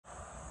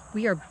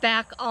We are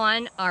back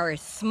on our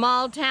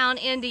small town,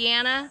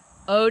 Indiana,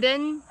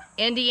 Odin,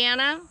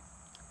 Indiana,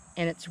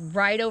 and it's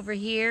right over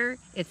here.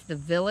 It's the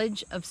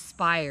Village of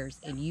Spires,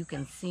 and you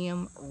can see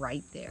them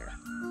right there.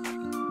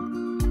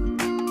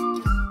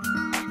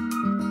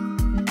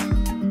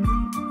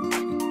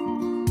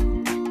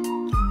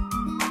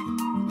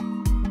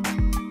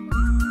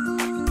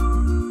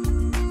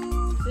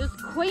 This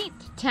quaint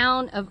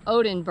town of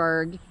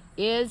Oldenburg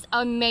is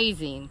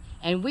amazing,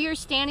 and we are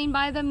standing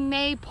by the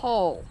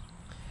maypole.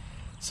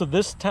 So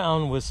this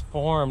town was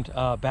formed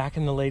back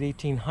in the late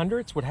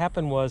 1800s. What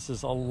happened was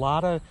a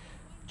lot of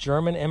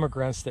German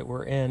immigrants that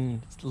were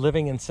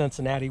living in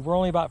Cincinnati. We're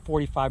only about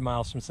 45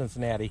 miles from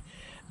Cincinnati.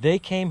 They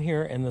came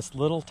here in this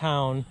little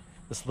town,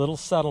 this little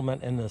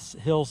settlement in the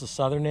hills of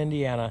southern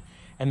Indiana,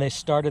 and they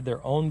started their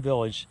own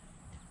village.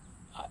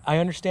 I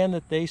understand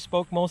that they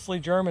spoke mostly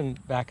German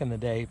back in the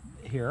day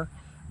here,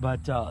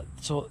 but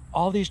so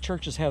all these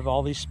churches have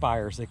all these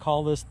spires. They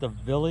call this the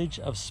Village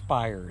of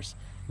Spires.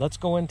 Let's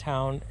go in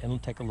town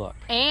and take a look.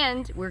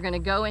 And we're going to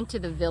go into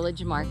the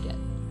village market.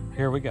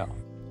 Here we go.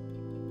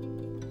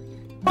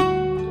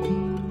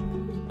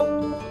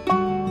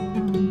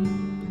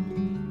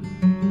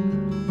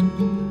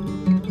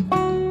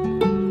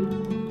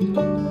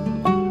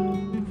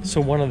 So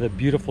one of the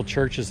beautiful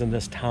churches in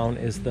this town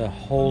is the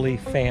Holy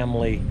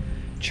Family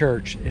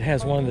Church. It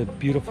has one of the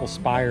beautiful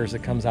spires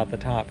that comes out the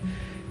top.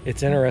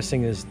 It's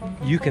interesting is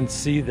you can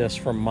see this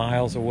from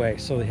miles away.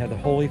 So they have the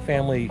Holy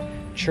Family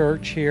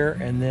Church here,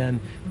 and then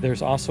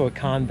there's also a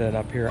convent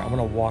up here. I'm going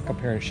to walk up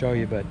here and show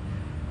you, but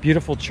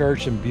beautiful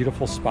church and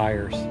beautiful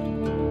spires.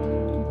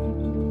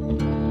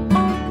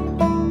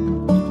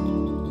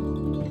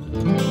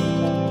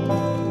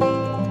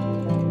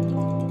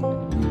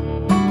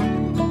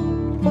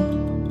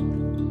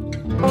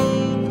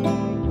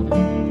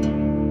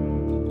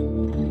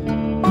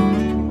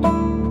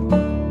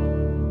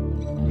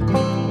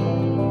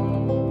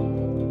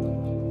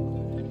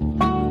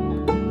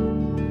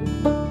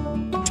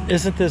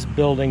 Isn't this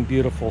building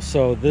beautiful?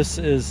 So this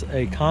is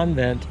a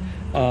convent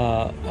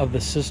of the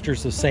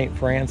Sisters of St.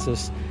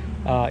 Francis.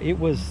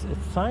 Its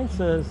sign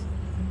says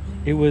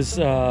it was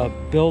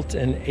built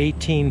in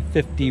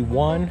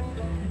 1851,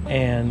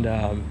 and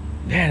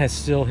man, it's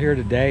still here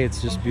today.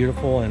 It's just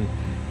beautiful, and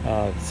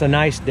it's a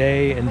nice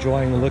day,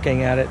 enjoying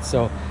looking at it.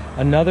 So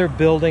another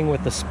building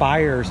with the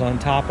spires on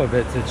top of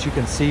it that you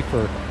can see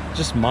for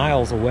just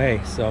miles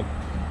away. So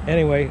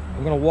anyway,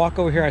 I'm going to walk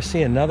over here. I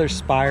see another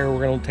spire.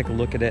 We're going to take a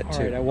look at it too.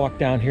 All right, I walked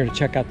down here to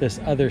check out this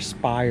other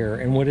spire,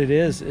 and what it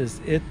is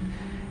it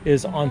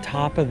is on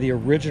top of the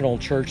original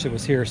church that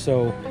was here.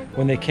 So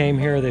when they came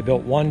here, they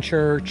built one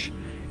church,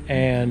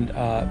 and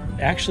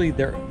actually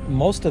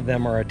most of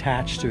them are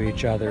attached to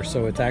each other.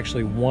 So it's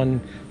actually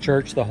one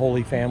church, the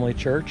Holy Family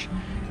Church.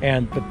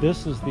 But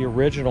this is the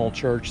original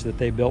church that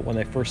they built when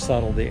they first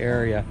settled the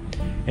area.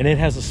 And it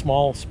has a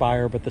small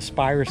spire, but the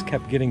spires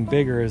kept getting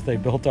bigger as they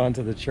built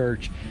onto the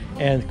church.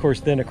 And of course,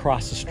 then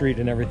across the street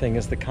and everything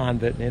is the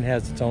convent, and it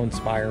has its own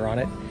spire on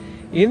it.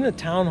 Even the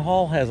town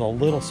hall has a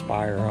little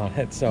spire on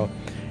it. So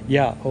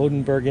yeah,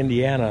 Oldenburg,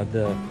 Indiana,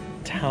 the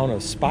town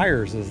of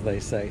spires, as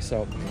they say.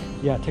 So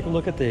yeah, take a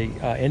look at the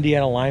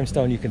Indiana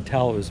limestone. You can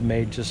tell it was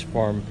made just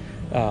from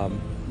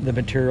the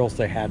materials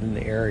they had in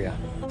the area.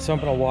 So I'm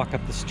going to walk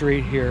up the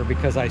street here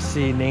because I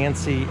see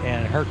Nancy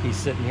and Herky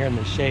sitting here in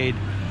the shade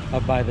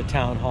up by the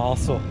town hall.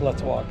 So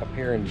let's walk up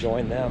here and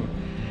join them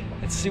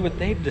and see what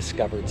they've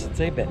discovered since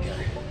they've been here.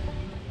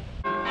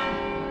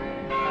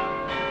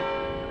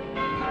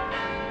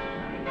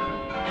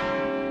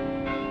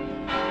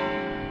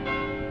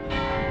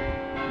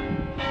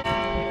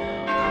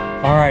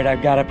 All right, I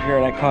got up here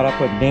and I caught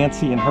up with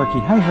Nancy and Herky.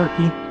 Hi,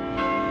 Herky.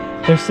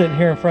 They're sitting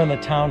here in front of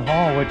the town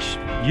hall, which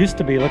used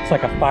to be, looks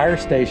like a fire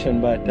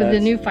station, but the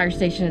new fire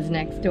station is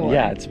next door.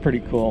 Yeah, it's pretty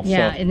cool.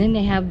 Yeah, so, and then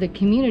they have the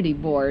community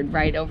board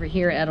right over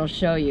here. Ed'll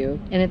show you.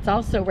 And it's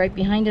also right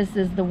behind us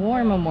is the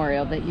War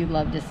Memorial that you'd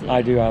love to see.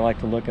 I do. I like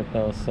to look at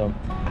those. So,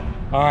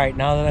 all right,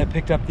 now that I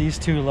picked up these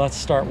two, let's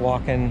start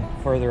walking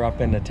further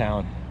up into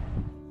town.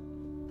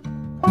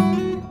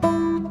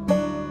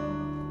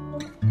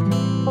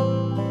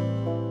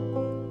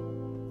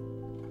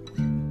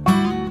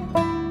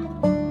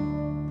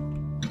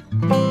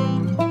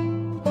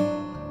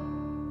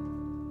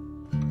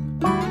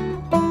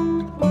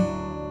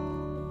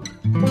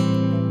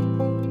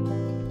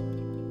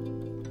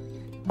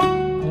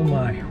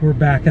 We're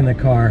back in the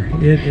car.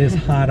 It is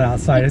hot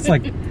outside. It's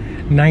like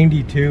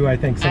 92, I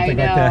think, something like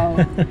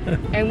that.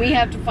 And we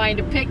have to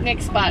find a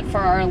picnic spot for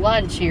our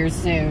lunch here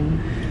soon.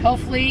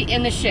 Hopefully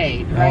in the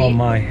shade, right? Oh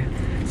my.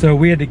 So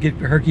we had to get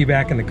Herky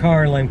back in the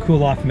car and let him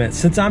cool off a minute.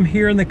 Since I'm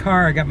here in the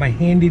car, I got my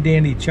handy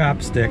dandy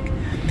chopstick.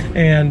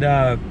 And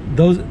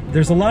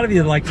there's a lot of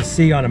you that like to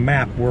see on a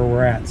map where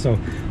we're at. So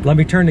let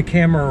me turn the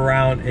camera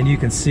around and you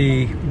can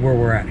see where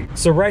we're at.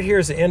 So right here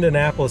is the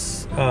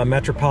Indianapolis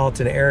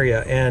metropolitan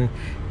area, and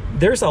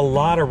there's a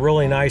lot of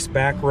really nice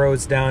back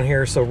roads down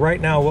here. So right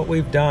now what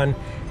we've done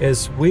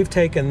is we've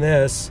taken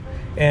this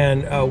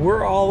and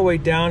we're all the way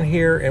down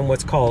here in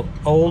what's called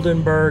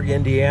Oldenburg,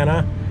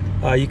 Indiana.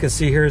 You can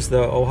see here's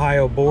the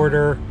Ohio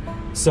border.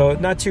 So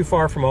not too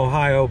far from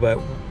Ohio, but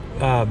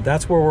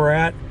that's where we're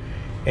at.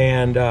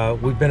 And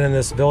we've been in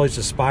this village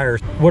of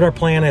Spires. What our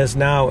plan is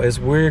now is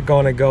we're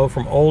going to go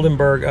from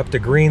Oldenburg up to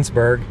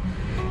Greensburg.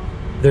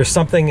 There's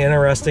something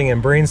interesting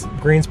in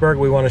Greensburg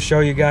we want to show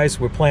you guys.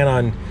 We plan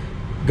on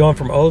going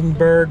from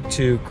Oldenburg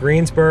to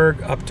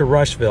Greensburg up to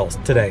Rushville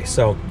today.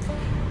 So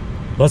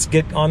let's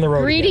get on the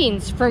road.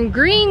 Greetings from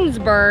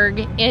Greensburg,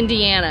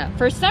 Indiana.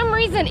 For some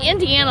reason,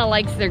 Indiana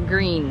likes their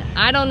green.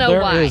 I don't know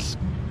why. There is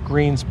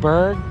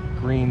Greensburg,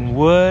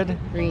 Greenwood,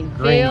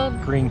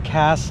 Greenfield,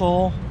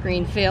 Greencastle,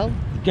 Greenfield,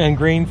 and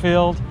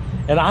Greenfield.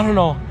 And I don't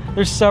know,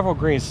 there's several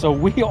greens. So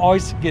we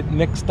always get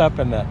mixed up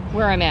in that.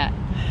 Where I'm at.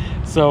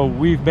 So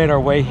we've made our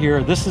way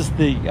here. This is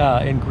the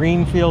in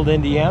Greenfield,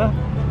 Indiana.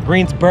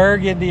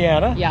 Greensburg,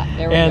 Indiana. Yeah,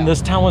 there we go. And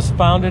this town was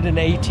founded in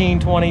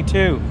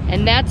 1822.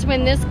 And that's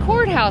when this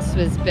courthouse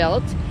was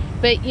built.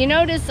 But you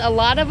notice a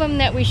lot of them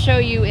that we show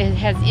you, it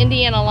has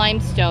Indiana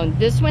limestone.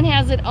 This one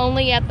has it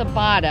only at the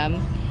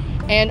bottom.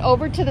 And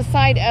over to the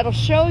side, it'll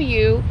show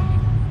you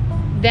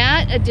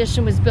that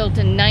addition was built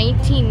in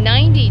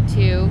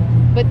 1992,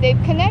 but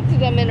they've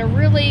connected them in a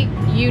really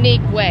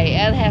unique way.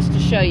 Ed has to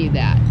show you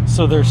that.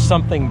 So there's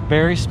something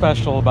very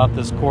special about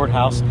this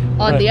courthouse.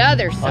 On the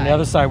other side. On the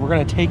other side, we're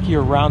going to take you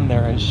around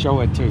there and show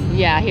it to you.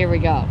 Yeah, here we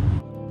go.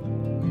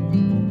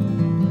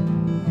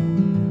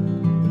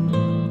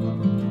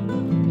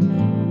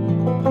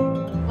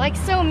 Like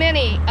so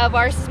many of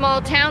our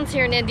small towns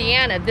here in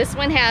Indiana, this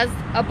one has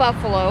a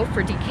buffalo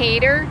for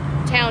Decatur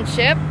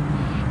Township.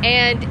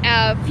 And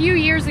a few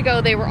years ago,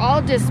 they were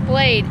all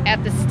displayed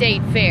at the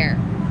state fair.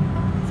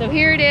 So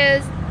here it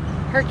is.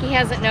 Herky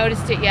hasn't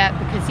noticed it yet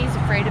because he's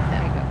afraid of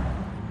that.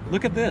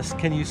 Look at this.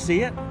 Can you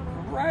see it?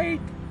 Right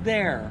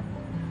there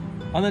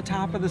on the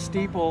top of the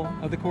steeple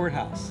of the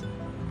courthouse.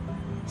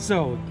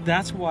 So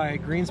that's why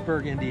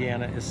Greensburg,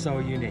 Indiana is so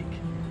unique.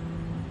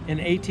 In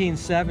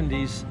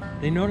 1870s,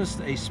 they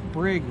noticed a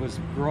sprig was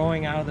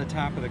growing out of the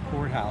top of the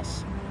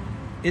courthouse.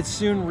 It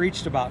soon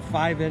reached about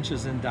 5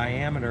 inches in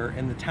diameter,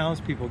 and the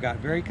townspeople got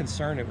very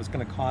concerned it was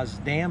going to cause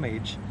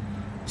damage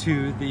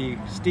to the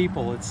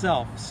steeple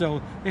itself.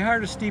 So they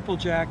hired a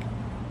steeplejack.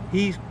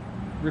 He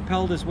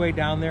rappelled his way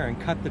down there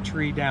and cut the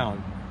tree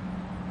down.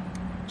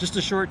 Just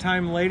a short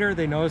time later,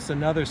 they noticed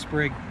another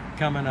sprig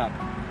coming up.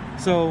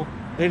 So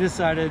they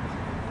decided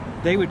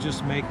they would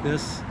just make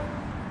this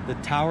the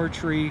Tower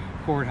Tree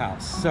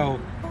Courthouse. So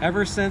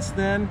ever since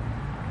then,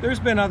 there's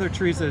been other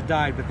trees that have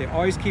died, but they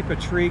always keep a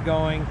tree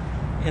going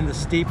in the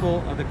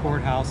steeple of the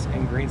courthouse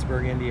in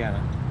Greensburg,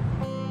 Indiana.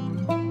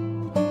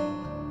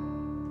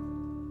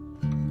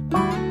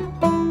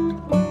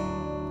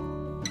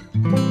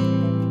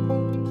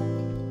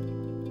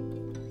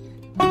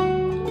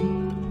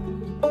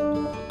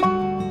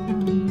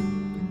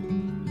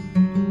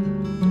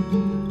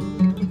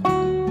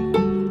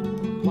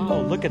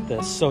 Wow, look at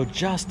this. So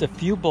just a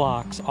few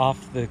blocks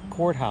off the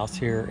courthouse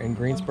here in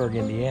Greensburg,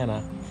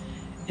 Indiana,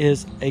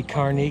 is a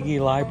Carnegie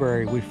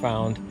Library we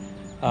found.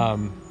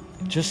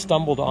 Just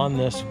stumbled on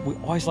this. We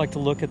always like to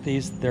look at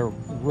these. They're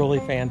really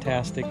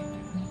fantastic.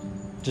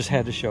 Just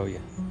had to show you.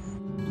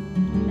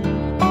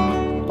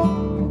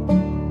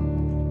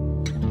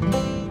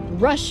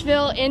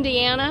 Rushville,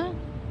 Indiana,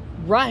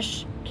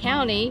 Rush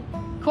County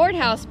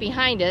courthouse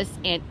behind us,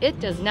 and it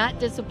does not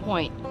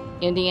disappoint.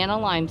 Indiana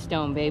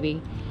limestone,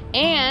 baby.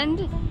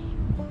 And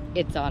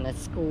it's on a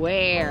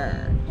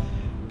square.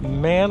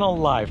 Man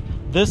alive.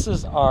 This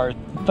is our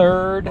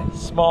third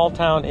small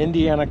town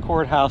Indiana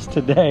courthouse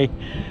today.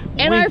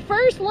 And our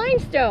first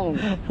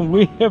limestone.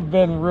 We have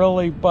been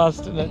really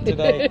busting it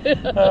today.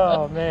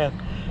 Oh man.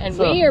 And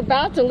we are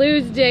about to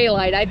lose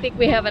daylight. I think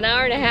we have an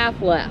hour and a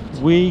half left.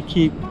 We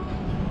keep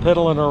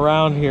piddling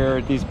around here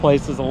at these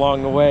places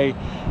along the way,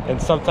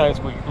 and sometimes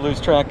we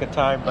lose track of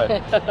time, but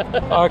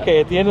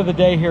okay, at the end of the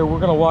day here, we're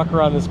gonna walk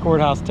around this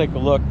courthouse, take a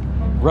look.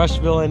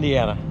 Rushville,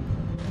 Indiana.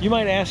 You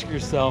might ask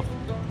yourself,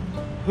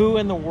 who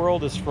in the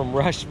world is from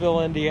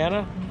Rushville,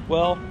 Indiana?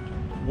 Well,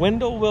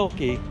 Wendell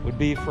Willkie would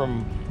be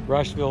from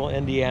Rushville,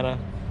 Indiana.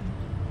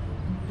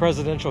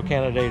 Presidential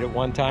candidate at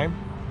one time.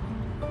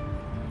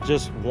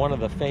 Just one of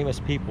the famous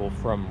people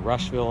from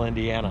Rushville,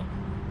 Indiana.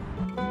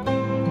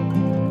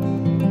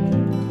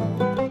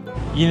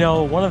 You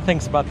know, one of the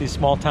things about these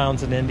small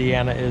towns in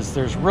Indiana is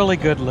there's really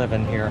good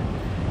living here.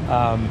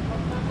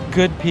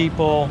 Good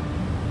people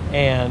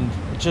and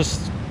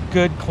just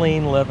good,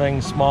 clean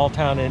living, small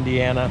town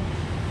Indiana.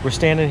 We're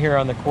standing here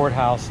on the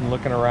courthouse and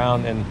looking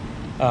around, and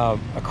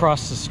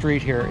across the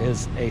street here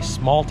is a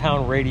small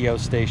town radio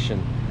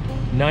station,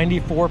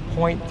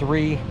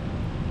 94.3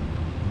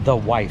 The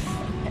Wife.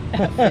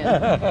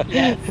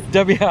 Yes.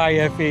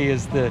 WIFE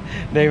is the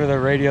name of the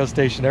radio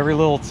station. Every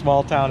little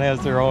small town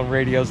has their own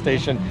radio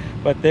station,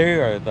 but they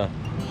are the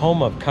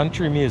home of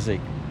country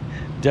music.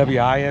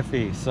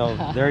 WIFE. So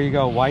there you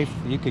go, wife.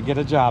 You could get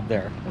a job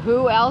there.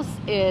 Who else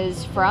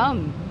is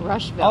from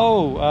Rushville?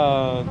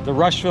 Oh, the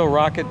Rushville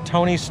Rocket,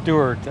 Tony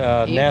Stewart, if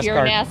NASCAR. you're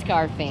a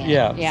NASCAR fan.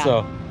 Yeah.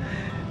 So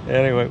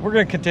Anyway, we're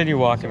going to continue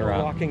walking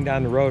around. Walking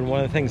down the road, and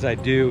one of the things I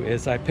do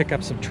is I pick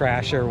up some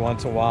trash every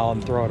once in a while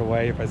and throw it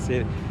away if I see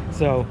it.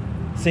 So,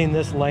 seeing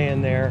this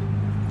laying there,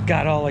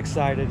 got all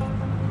excited.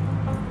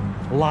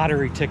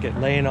 Lottery ticket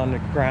laying on the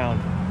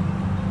ground.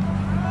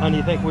 Honey,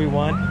 you think we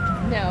won?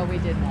 No, we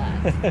did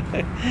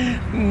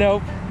not.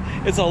 Nope.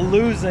 It's a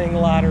losing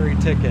lottery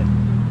ticket.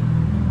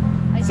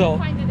 I do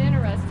find it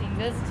interesting,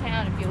 this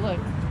town, if you look,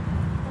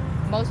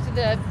 most of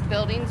the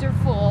buildings are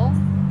full.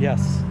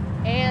 Yes.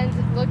 And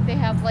look, they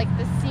have like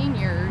the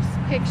seniors'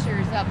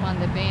 pictures up on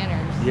the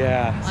banners.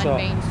 Yeah. On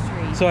Main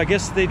Street. So I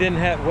guess they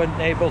wasn't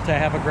able to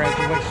have a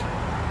graduation.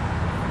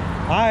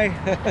 Hi.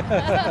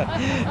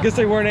 Guess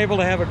they weren't able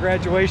to have a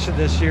graduation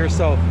this year,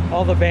 so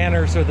all the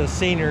banners are the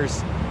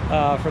seniors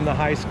from the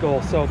high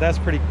school. So that's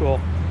pretty cool.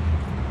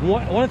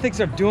 One of the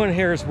things I'm doing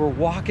here is we're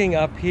walking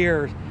up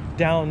here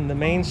down the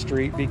main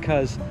street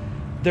because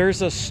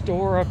there's a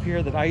store up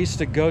here that I used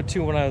to go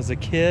to when I was a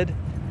kid,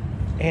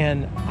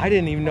 and I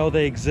didn't even know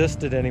they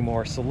existed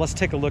anymore. So let's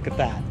take a look at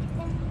that.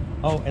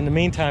 Oh, in the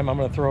meantime, I'm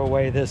going to throw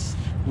away this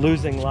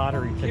losing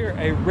lottery ticket. Here,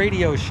 a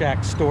Radio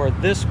Shack store.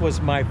 This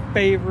was my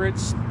favorite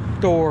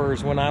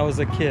stores when I was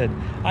a kid.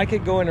 I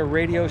could go in a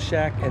Radio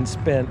Shack and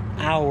spend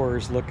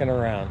hours looking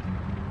around.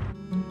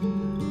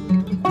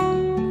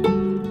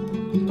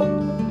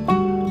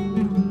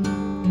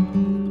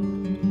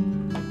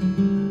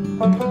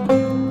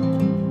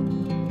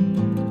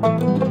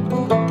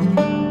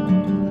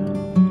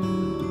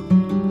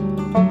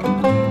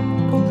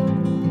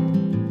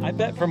 I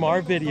bet from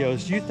our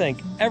videos you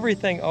think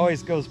everything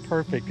always goes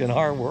perfect in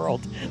our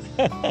world.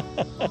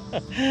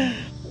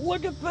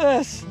 Look at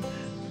this.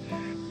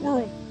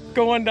 We're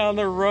going down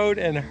the road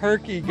and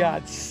Herky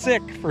got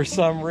sick for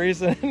some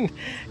reason,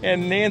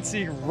 and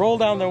Nancy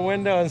rolled down the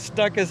window and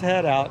stuck his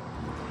head out,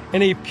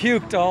 and he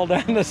puked all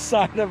down the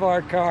side of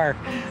our car.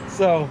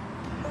 So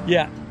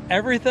yeah,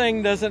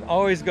 everything doesn't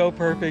always go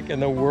perfect in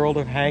the world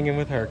of hanging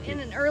with Herky.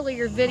 In an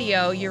earlier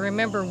video, you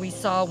remember we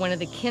saw one of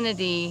the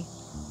Kennedy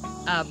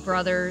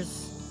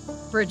brothers'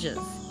 bridges,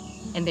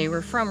 and they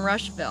were from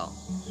Rushville.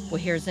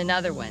 Well, here's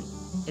another one.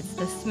 It's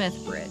the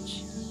Smith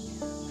Bridge.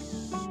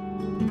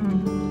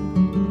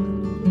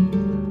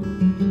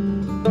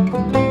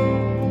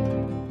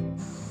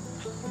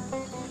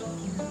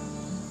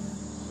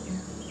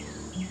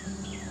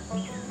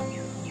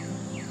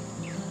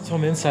 So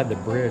I'm inside the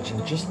bridge,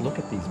 and just look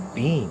at these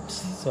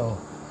beams. So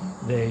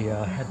they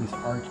had these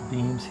arch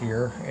beams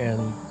here,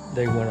 and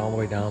they went all the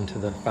way down to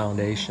the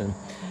foundation.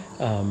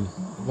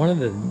 One of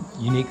the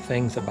unique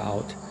things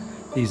about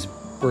these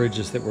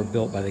bridges that were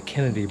built by the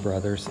Kennedy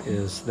brothers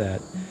is that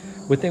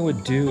what they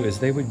would do is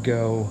they would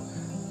go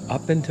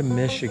up into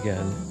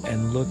Michigan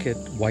and look at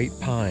white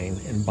pine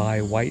and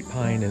buy white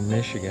pine in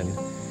Michigan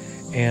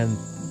and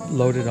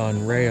load it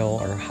on rail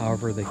or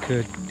however they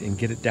could and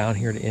get it down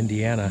here to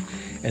Indiana.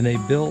 And they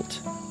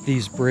built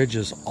these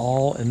bridges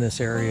all in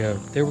this area.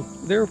 They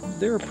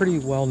were a pretty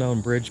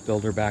well-known bridge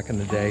builder back in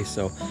the day.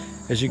 So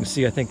as you can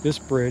see, I think this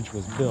bridge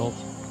was built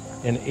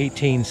in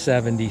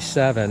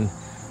 1877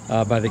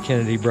 by the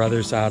Kennedy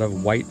brothers out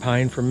of white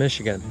pine from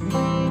Michigan.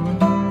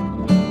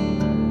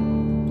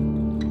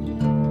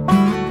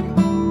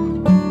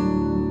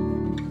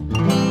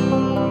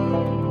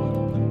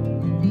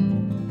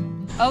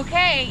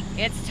 Okay,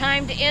 it's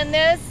time to end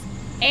this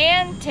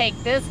and take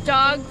this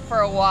dog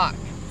for a walk.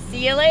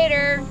 See you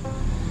later.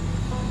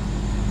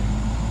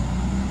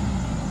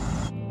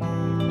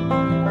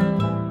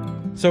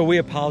 So we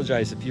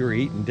apologize if you were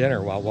eating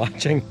dinner while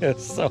watching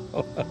this. So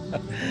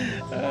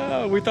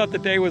we thought the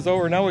day was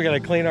over. Now we got to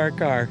clean our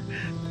car.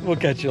 We'll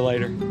catch you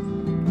later.